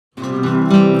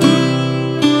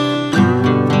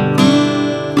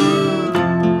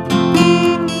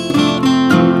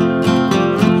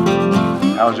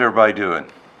How's everybody doing?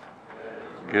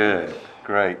 Good.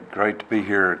 Great to be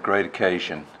here. Great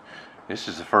occasion. This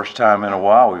is the first time in a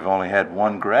while we've only had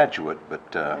one graduate,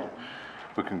 but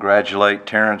we congratulate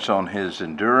Terrance on his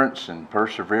endurance and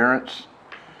perseverance.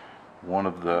 One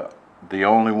of the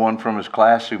only one from his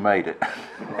class who made it.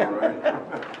 All right.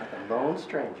 Lone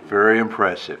stranger. Very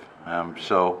impressive. I'm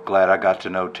so glad I got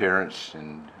to know Terrance,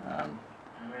 and I'm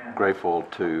grateful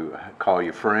to call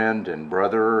you friend and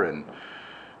brother, and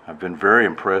I've been very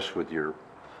impressed with your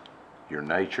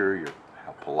nature,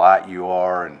 how polite you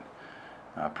are, and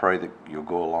I pray that you'll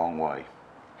go a long way.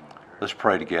 Let's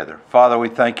pray together. Father, we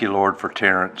thank you, Lord, for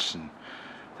Terrance, and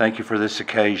thank you for this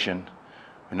occasion.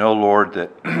 We know, Lord,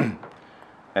 that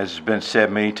as has been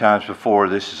said many times before,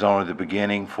 this is only the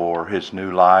beginning for his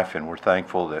new life, and we're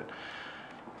thankful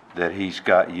that he's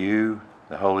got you,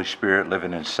 the Holy Spirit,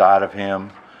 living inside of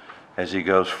him as he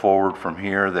goes forward from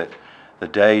here, that the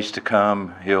days to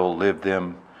come, he'll live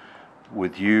them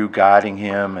with you guiding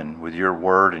him and with your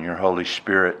word and your Holy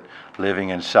Spirit living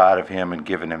inside of him and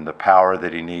giving him the power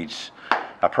that he needs.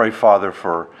 I pray, Father,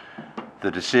 for the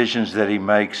decisions that he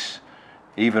makes,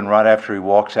 even right after he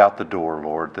walks out the door,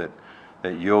 Lord,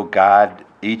 that you'll guide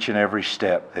each and every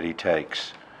step that he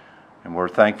takes. And we're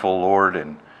thankful, Lord,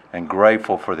 and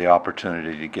grateful for the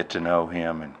opportunity to get to know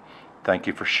him. And thank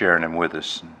you for sharing him with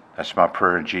us. And that's my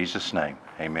prayer in Jesus' name.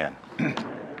 Amen.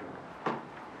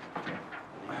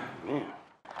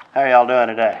 How are y'all doing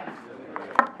today?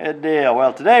 Good deal.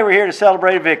 Well, today we're here to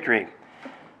celebrate a victory.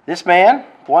 This man,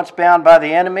 once bound by the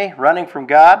enemy, running from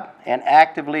God and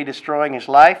actively destroying his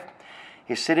life,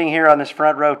 is sitting here on this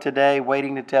front row today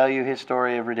waiting to tell you his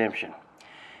story of redemption.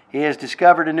 He has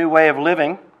discovered a new way of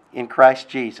living in Christ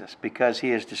Jesus because he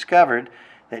has discovered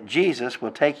that Jesus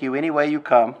will take you any way you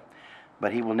come,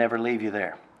 but he will never leave you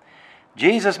there.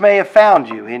 Jesus may have found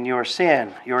you in your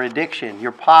sin, your addiction,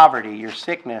 your poverty, your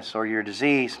sickness, or your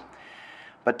disease.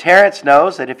 But Terrance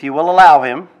knows that if you will allow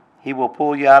him, he will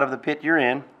pull you out of the pit you're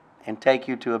in and take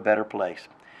you to a better place.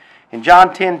 In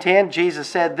John 10:10, Jesus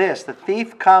said this, "The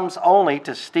thief comes only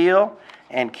to steal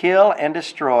and kill and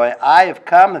destroy. I have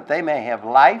come that they may have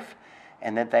life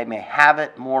and that they may have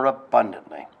it more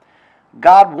abundantly."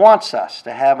 God wants us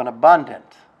to have an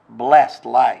abundant, blessed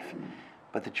life,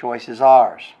 but the choice is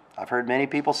ours. I've heard many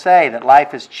people say that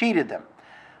life has cheated them,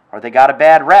 or they got a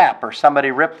bad rap, or somebody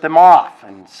ripped them off,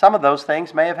 and some of those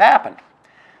things may have happened.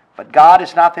 But God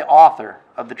is not the author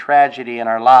of the tragedy in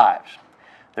our lives.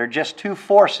 There are just two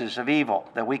forces of evil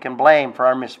that we can blame for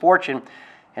our misfortune,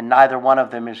 and neither one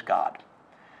of them is God.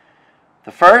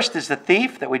 The first is the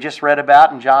thief that we just read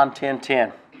about in John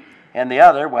 10:10, and the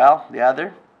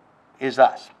other is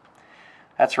us.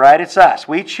 That's right, it's us.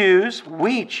 We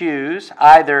choose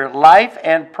either life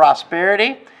and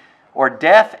prosperity or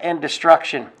death and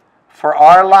destruction. For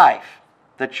our life,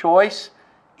 the choice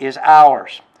is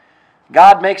ours.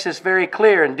 God makes this very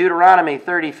clear in Deuteronomy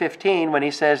 30:15 when he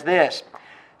says this,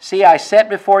 "See, I set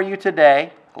before you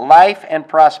today life and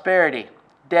prosperity,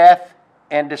 death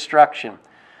and destruction.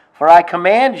 For I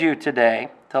command you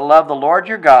today to love the Lord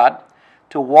your God,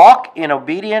 to walk in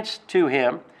obedience to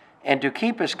him, and to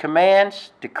keep his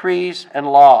commands, decrees,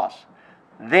 and laws.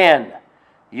 Then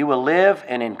you will live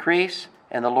and increase,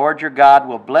 and the Lord your God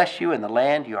will bless you in the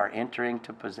land you are entering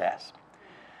to possess.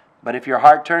 But if your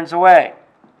heart turns away,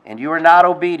 and you are not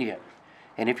obedient,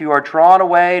 and if you are drawn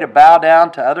away to bow down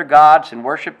to other gods and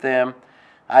worship them,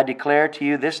 I declare to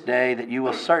you this day that you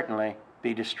will certainly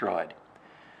be destroyed.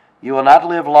 You will not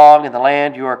live long in the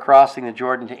land you are crossing the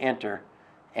Jordan to enter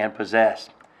and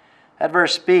possess." That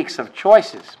verse speaks of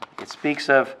choices. It speaks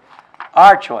of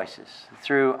our choices.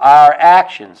 Through our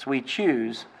actions, we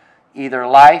choose either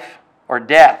life or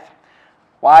death.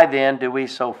 Why then do we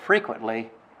so frequently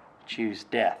choose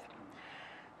death?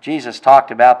 Jesus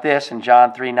talked about this in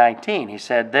John 3:19. He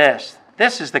said this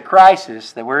is the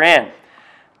crisis that we're in.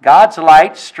 God's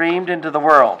light streamed into the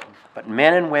world, but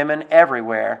men and women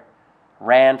everywhere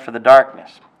ran for the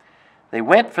darkness. They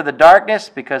went for the darkness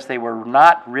because they were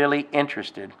not really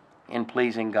interested in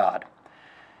pleasing God.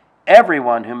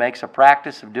 Everyone who makes a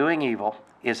practice of doing evil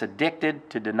is addicted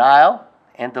to denial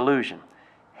and delusion,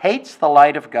 hates the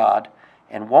light of God,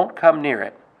 and won't come near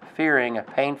it, fearing a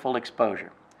painful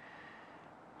exposure.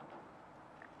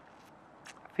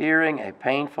 Fearing a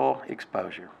painful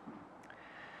exposure.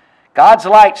 God's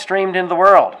light streamed into the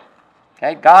world.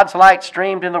 Okay? God's light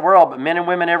streamed in the world, but men and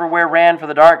women everywhere ran for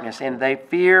the darkness, and they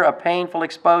fear a painful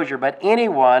exposure. But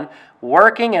anyone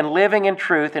working and living in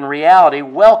truth and reality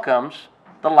welcomes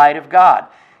the light of God.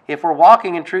 If we're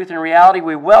walking in truth and reality,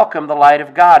 we welcome the light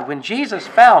of God. When Jesus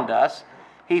found us,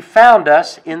 he found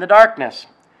us in the darkness.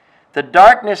 The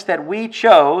darkness that we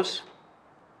chose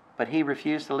but he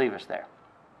refused to leave us there.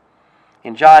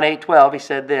 In John 8:12, he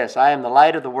said this, I am the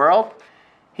light of the world.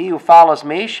 He who follows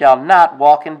me shall not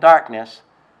walk in darkness,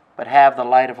 but have the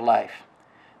light of life.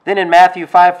 Then in Matthew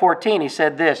 5:14, he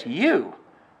said this, you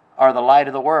are the light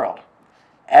of the world.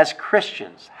 As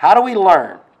Christians, how do we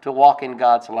learn to walk in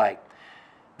God's light?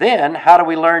 Then, how do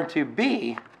we learn to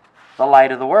be the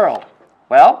light of the world?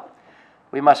 Well,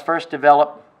 we must first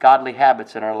develop godly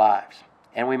habits in our lives,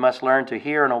 and we must learn to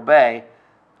hear and obey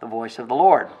the voice of the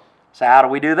Lord. So how do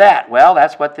we do that? Well,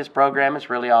 that's what this program is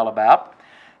really all about.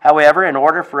 However, in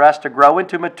order for us to grow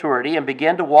into maturity and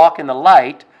begin to walk in the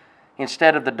light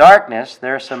instead of the darkness,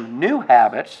 there are some new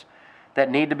habits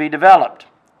that need to be developed.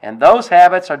 And those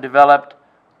habits are developed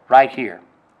right here.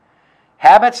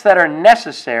 Habits that are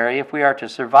necessary if we are to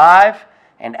survive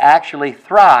and actually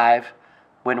thrive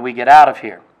when we get out of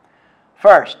here.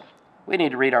 First, we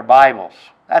need to read our Bibles.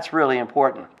 That's really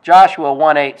important. Joshua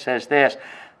 1:8 says this,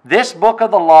 this book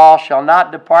of the law shall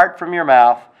not depart from your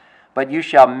mouth, but you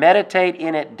shall meditate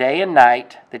in it day and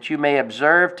night, that you may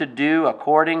observe to do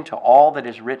according to all that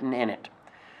is written in it.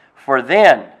 For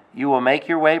then you will make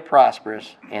your way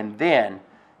prosperous, and then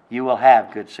you will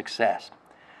have good success.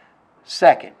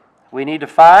 Second, we need to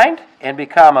find and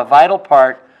become a vital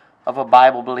part of a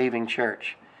Bible-believing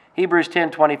church. Hebrews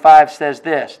 10:25 says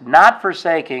this, not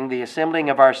forsaking the assembling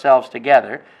of ourselves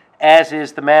together, as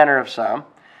is the manner of some,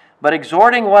 but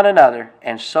exhorting one another,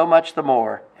 and so much the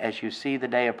more as you see the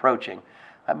day approaching.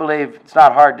 I believe it's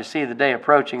not hard to see the day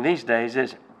approaching these days,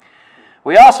 is it?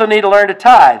 We also need to learn to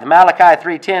tithe. Malachi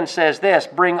 3:10 says this,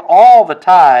 bring all the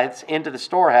tithes into the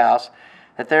storehouse,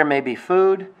 that there may be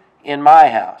food in my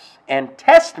house. And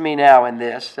test me now in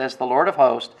this, says the Lord of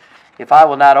hosts, if I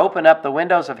will not open up the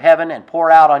windows of heaven and pour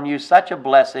out on you such a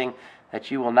blessing that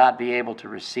you will not be able to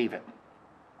receive it.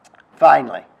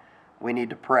 Finally, we need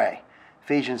to pray.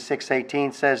 Ephesians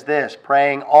 6:18 says this,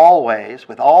 praying always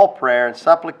with all prayer and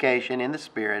supplication in the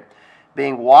Spirit,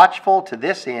 being watchful to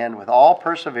this end with all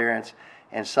perseverance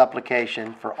and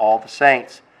supplication for all the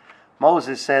saints.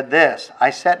 Moses said this,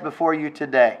 I set before you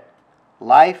today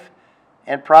life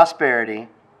and prosperity,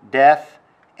 death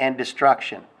and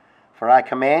destruction. For I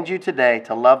command you today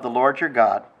to love the Lord your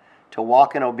God, to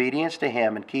walk in obedience to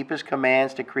him and keep his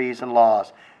commands, decrees, and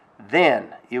laws.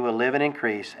 Then you will live and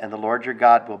increase, and the Lord your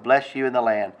God will bless you in the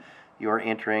land you are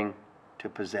entering to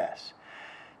possess.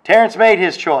 Terrance made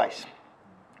his choice.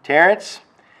 Terrance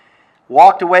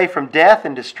walked away from death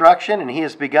and destruction, and he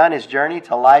has begun his journey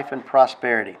to life and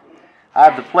prosperity. I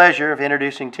have the pleasure of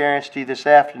introducing Terrance to you this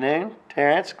afternoon.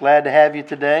 Terrance, glad to have you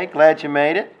today. Glad you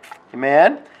made it.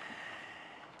 Amen.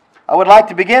 I would like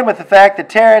to begin with the fact that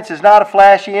Terrance is not a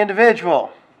flashy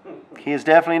individual. He is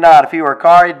definitely not. If he were a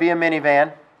car, he'd be a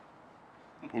minivan.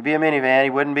 He'd be a minivan. He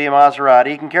wouldn't be a Maserati.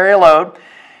 He can carry a load.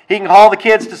 He can haul the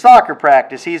kids to soccer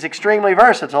practice. He's extremely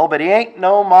versatile, but he ain't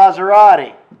no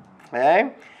Maserati.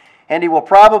 Okay? And he will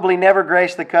probably never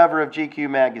grace the cover of GQ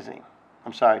magazine.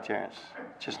 I'm sorry, Terrance.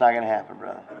 It's just not going to happen,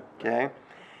 brother. Okay?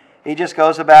 He just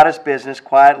goes about his business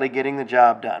quietly getting the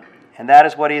job done. And that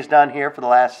is what he has done here for the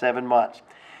last 7 months.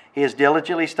 He has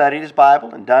diligently studied his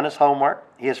Bible and done his homework.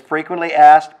 He has frequently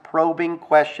asked probing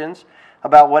questions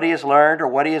about what he has learned or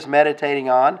what he is meditating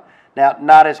on. Now,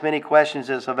 not as many questions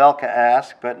as Havelka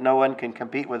asked, but no one can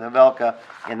compete with Havelka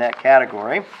in that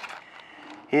category.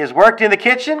 He has worked in the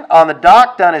kitchen, on the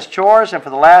dock, done his chores, and for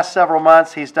the last several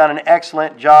months, he's done an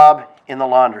excellent job in the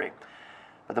laundry.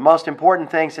 But the most important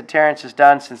things that Terrance has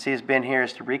done since he has been here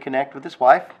is to reconnect with his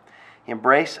wife,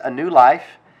 embrace a new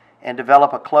life, and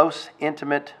develop a close,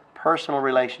 intimate, personal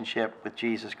relationship with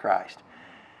Jesus Christ.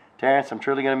 Terrance, I'm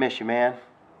truly going to miss you, man.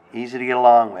 Easy to get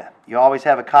along with. You always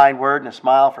have a kind word and a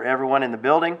smile for everyone in the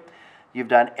building. You've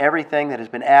done everything that has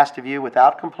been asked of you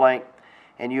without complaint,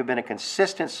 and you've been a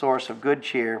consistent source of good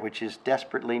cheer, which is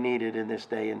desperately needed in this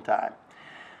day and time.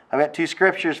 I've got 2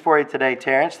 scriptures for you today,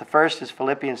 Terrance. The first is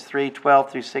Philippians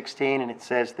 3:12 through 16, and it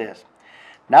says this,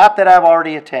 not that I've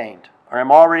already attained or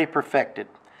am already perfected,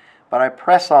 but I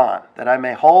press on that I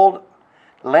may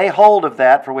lay hold of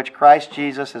that for which Christ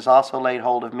Jesus has also laid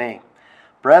hold of me.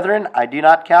 Brethren, I do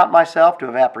not count myself to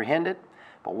have apprehended,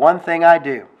 but one thing I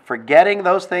do, forgetting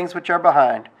those things which are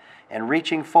behind and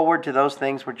reaching forward to those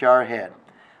things which are ahead.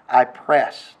 I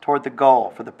press toward the goal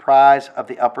for the prize of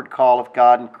the upward call of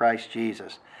God in Christ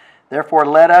Jesus. Therefore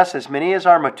let us, as many as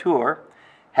are mature,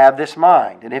 have this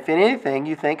mind. And if in anything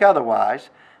you think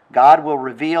otherwise, God will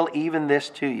reveal even this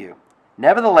to you.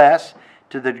 Nevertheless,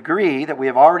 to the degree that we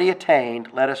have already attained,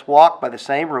 let us walk by the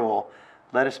same rule.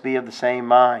 Let us be of the same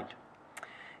mind.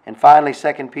 And finally,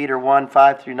 2 Peter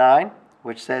 1:5 through 9,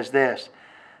 which says this,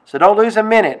 so don't lose a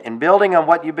minute in building on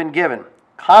what you've been given.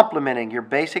 complementing your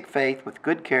basic faith with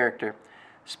good character,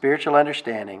 spiritual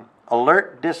understanding,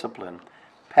 alert discipline,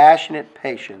 passionate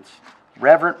patience,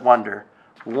 reverent wonder,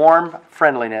 warm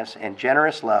friendliness, and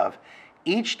generous love,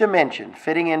 each dimension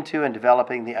fitting into and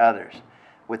developing the others.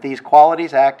 With these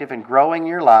qualities active and growing in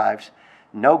your lives,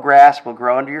 no grass will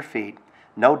grow under your feet.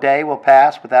 No day will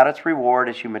pass without its reward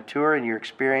as you mature in your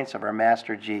experience of our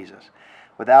Master Jesus.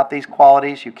 Without these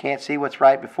qualities, you can't see what's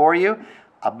right before you,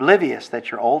 oblivious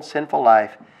that your old sinful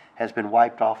life has been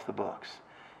wiped off the books.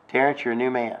 Terrance, you're a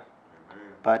new man.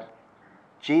 But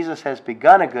Jesus has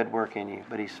begun a good work in you,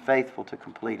 but He's faithful to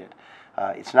complete it.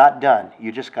 It's not done.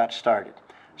 You just got started.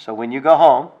 So when you go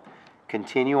home,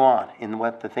 continue on in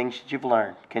what the things that you've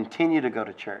learned. Continue to go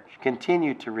to church.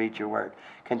 Continue to read your word.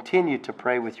 Continue to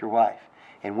pray with your wife.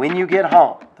 And when you get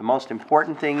home, the most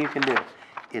important thing you can do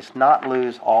is not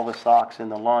lose all the socks in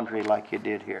the laundry like you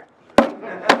did here. Now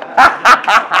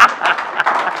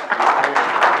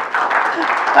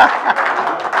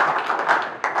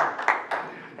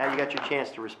you got your chance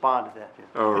to respond to that.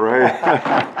 All right.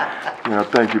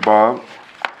 Thank you, Bob.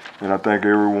 And I thank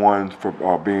everyone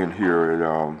for being here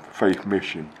at Faith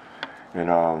Mission.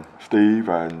 And Steve,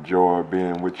 I enjoy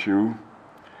being with you.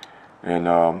 And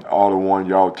all the ones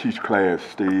y'all teach class,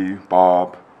 Steve,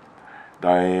 Bob,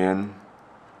 Diane,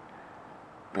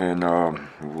 and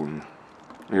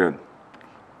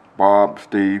Bob,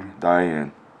 Steve,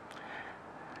 Diane.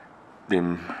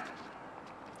 Then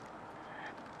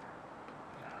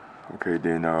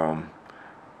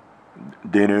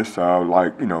Dennis, I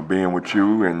like being with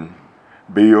you, and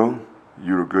Bill,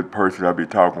 you're a good person I'll be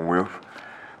talking with.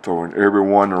 So, and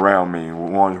everyone around me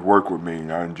wants to work with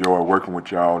me. I enjoy working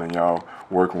with y'all, and y'all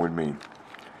working with me.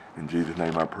 In Jesus'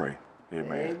 name I pray.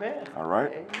 Amen. Amen. All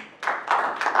right. Amen.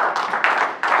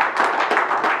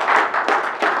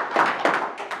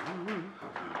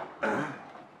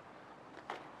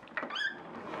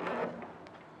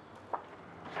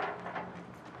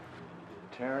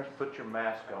 Terrance, put your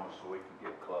mask on so we can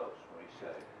get close when you say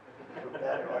it.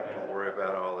 Don't worry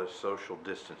about all this social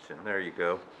distancing. There you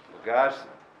go. Well, guys,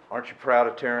 aren't you proud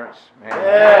of Terrance? Man,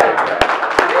 yeah.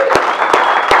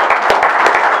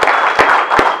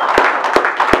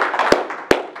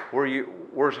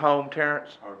 Where's home,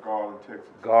 Terrance? Garland, Texas.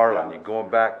 Garland. You going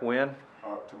back when?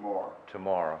 Tomorrow.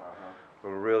 Tomorrow.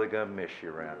 We're really going to miss you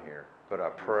around here. But I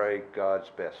pray God's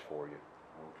best for you.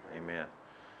 Okay. Amen.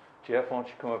 Jeff, why don't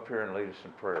you come up here and lead us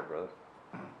in prayer, brother?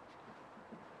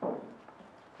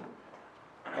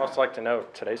 I'd also like to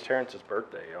note, today's Terrance's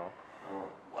birthday, y'all.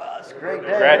 Well, it's a great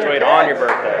day. Graduate on your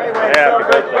birthday. Happy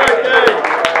birthday.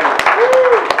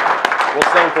 We'll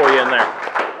sing for you in there.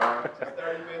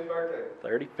 35th birthday.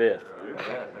 35th.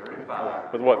 Yeah,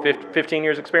 35. With what, 15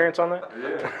 years experience on that?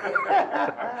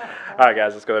 Yeah. All right,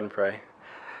 guys, let's go ahead and pray.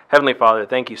 Heavenly Father,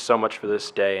 thank you so much for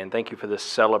this day, and thank you for this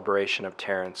celebration of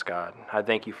Terrance, God. I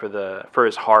thank you for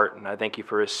his heart, and I thank you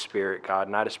for his spirit, God.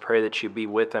 And I just pray that you be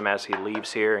with him as he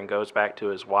leaves here and goes back to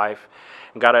his wife.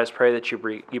 And God, I just pray that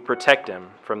you protect him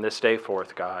from this day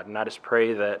forth, God. And I just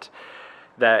pray that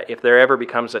if there ever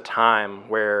becomes a time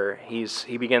where he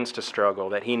begins to struggle,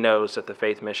 that he knows that the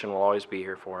Faith Mission will always be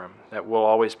here for him, that we'll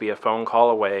always be a phone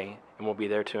call away, and we'll be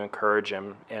there to encourage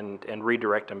him and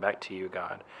redirect him back to you,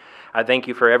 God. I thank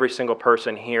you for every single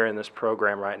person here in this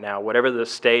program right now, whatever the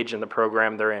stage in the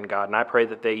program they're in, God. And I pray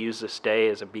that they use this day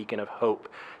as a beacon of hope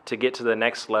to get to the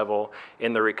next level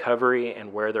in the recovery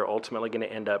and where they're ultimately going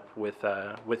to end up with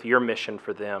your mission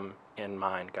for them in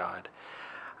mind, God.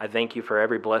 I thank you for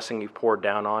every blessing you've poured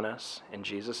down on us. In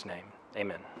Jesus' name,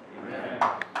 amen. Amen.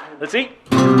 Let's eat.